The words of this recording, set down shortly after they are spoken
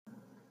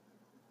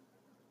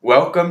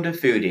Welcome to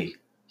Foodie.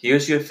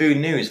 Here's your food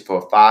news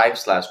for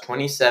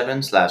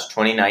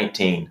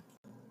 5/27/2019.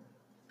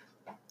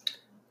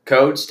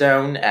 Cold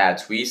Stone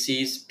adds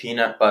Reese's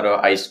Peanut Butter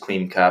Ice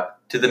Cream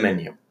Cup to the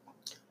menu.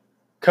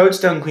 Cold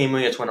Stone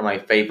Creamery is one of my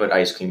favorite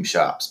ice cream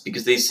shops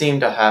because they seem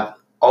to have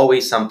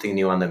always something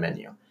new on the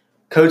menu.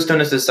 Cold Stone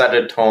has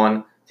decided to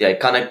turn the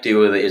iconic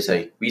duo that is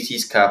a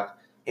Reese's Cup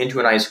into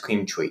an ice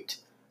cream treat.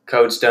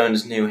 Cold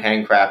Stone's new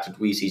handcrafted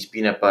Reese's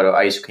Peanut Butter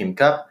Ice Cream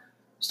Cup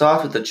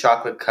starts with a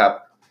chocolate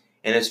cup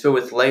and is filled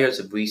with layers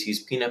of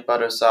Reese's peanut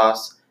butter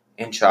sauce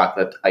and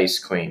chocolate ice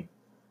cream,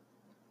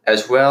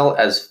 as well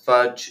as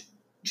fudge,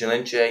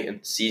 gelinche,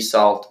 and sea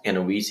salt, and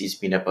a Reese's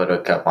peanut butter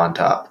cup on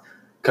top.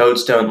 Cold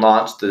Stone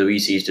launched the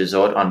Reese's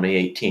dessert on May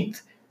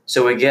 18th,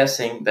 so we're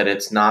guessing that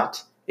it's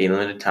not a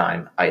limited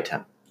time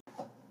item.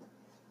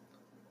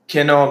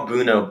 Kinder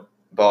Bueno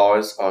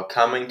bars are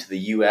coming to the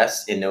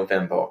US in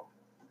November.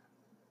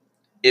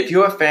 If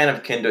you're a fan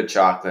of Kinder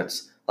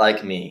chocolates,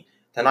 like me,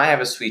 then I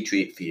have a sweet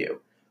treat for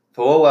you.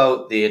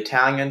 Ferrero, the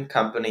Italian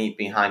company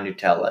behind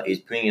Nutella, is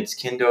bringing its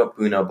Kinder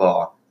Bueno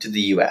bar to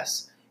the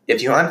US.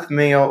 If you're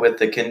unfamiliar with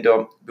the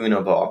Kinder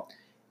Bueno bar,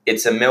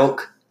 it's a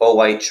milk or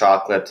white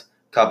chocolate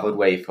covered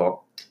wafer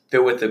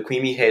filled with a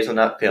creamy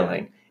hazelnut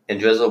filling and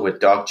drizzled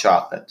with dark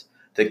chocolate.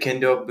 The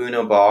Kinder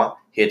Bueno bar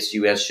hits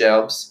US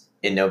shelves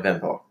in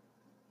November.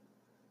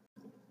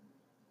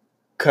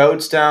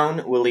 Cold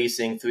Stone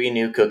releasing 3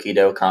 new cookie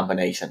dough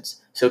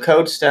combinations. So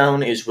Cold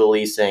Stone is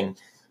releasing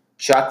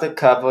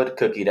chocolate-covered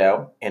cookie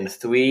dough in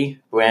 3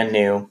 brand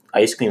new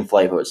ice cream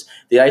flavors.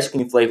 The ice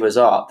cream flavors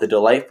are the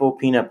delightful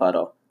peanut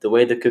butter, the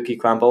way the cookie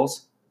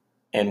crumbles,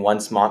 and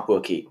One Smart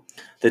Rookie.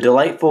 The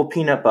delightful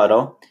peanut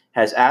butter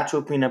has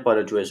actual peanut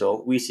butter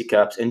drizzle, Reese's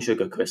cups, and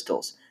sugar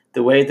crystals.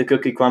 The way the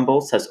cookie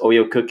crumbles has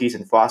Oreo cookies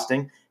and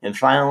frosting. And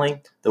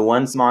finally, the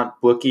One Smart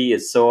Rookie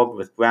is served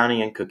with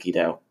brownie and cookie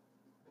dough.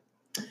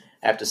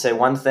 I have to say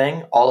one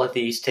thing, all of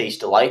these taste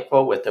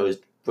delightful with those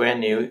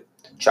brand new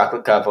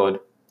chocolate-covered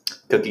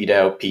cookie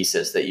dough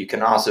pieces that you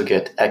can also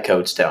get at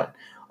Cold Stone.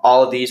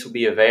 All of these will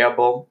be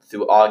available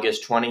through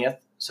August 20th,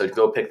 so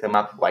go pick them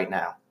up right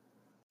now.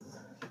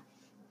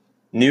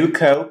 New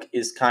Coke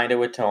is kinda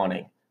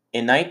returning.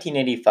 In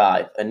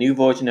 1985, a new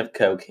version of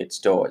Coke hit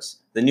stores.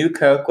 The new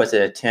Coke was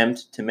an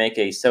attempt to make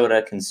a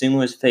soda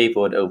consumers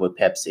favored over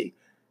Pepsi.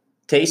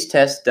 Taste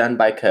tests done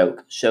by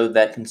Coke showed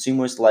that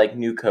consumers like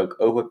New Coke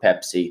over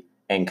Pepsi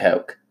and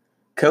Coke.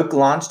 Coke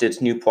launched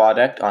its new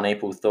product on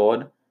April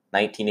 3rd,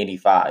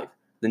 1985.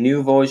 The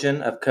new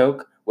version of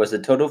Coke was a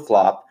total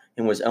flop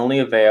and was only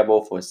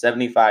available for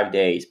 75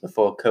 days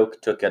before Coke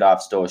took it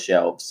off store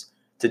shelves.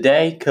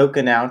 Today, Coke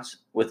announced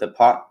with a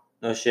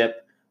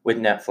partnership with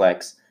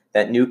Netflix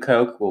that New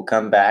Coke will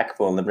come back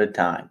for a limited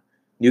time.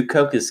 New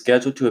Coke is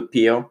scheduled to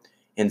appear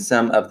in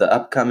some of the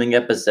upcoming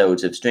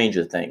episodes of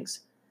Stranger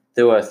Things.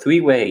 There are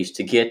 3 ways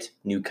to get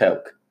New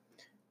Coke.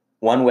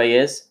 One way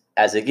is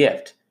as a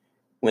gift.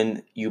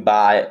 When you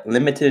buy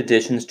limited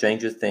edition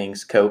Stranger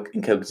Things Coke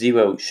and Coke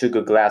Zero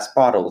sugar glass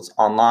bottles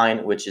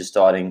online, which is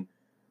starting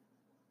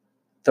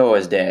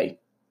Thursday.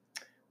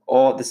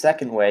 Or the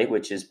second way,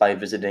 which is by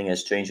visiting a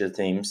Stranger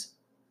Things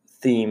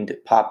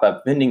themed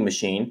pop-up vending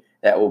machine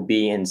that will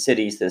be in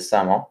cities this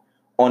summer.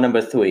 Or number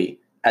 3,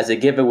 as a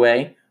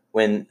giveaway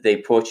when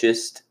you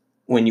purchase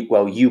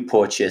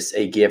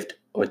a gift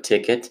or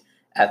ticket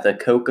at the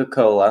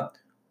Coca-Cola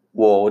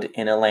World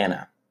in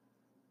Atlanta.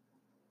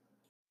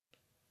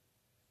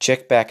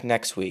 Check back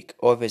next week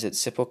or visit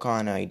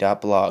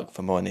siplecarnary.blog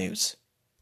for more news.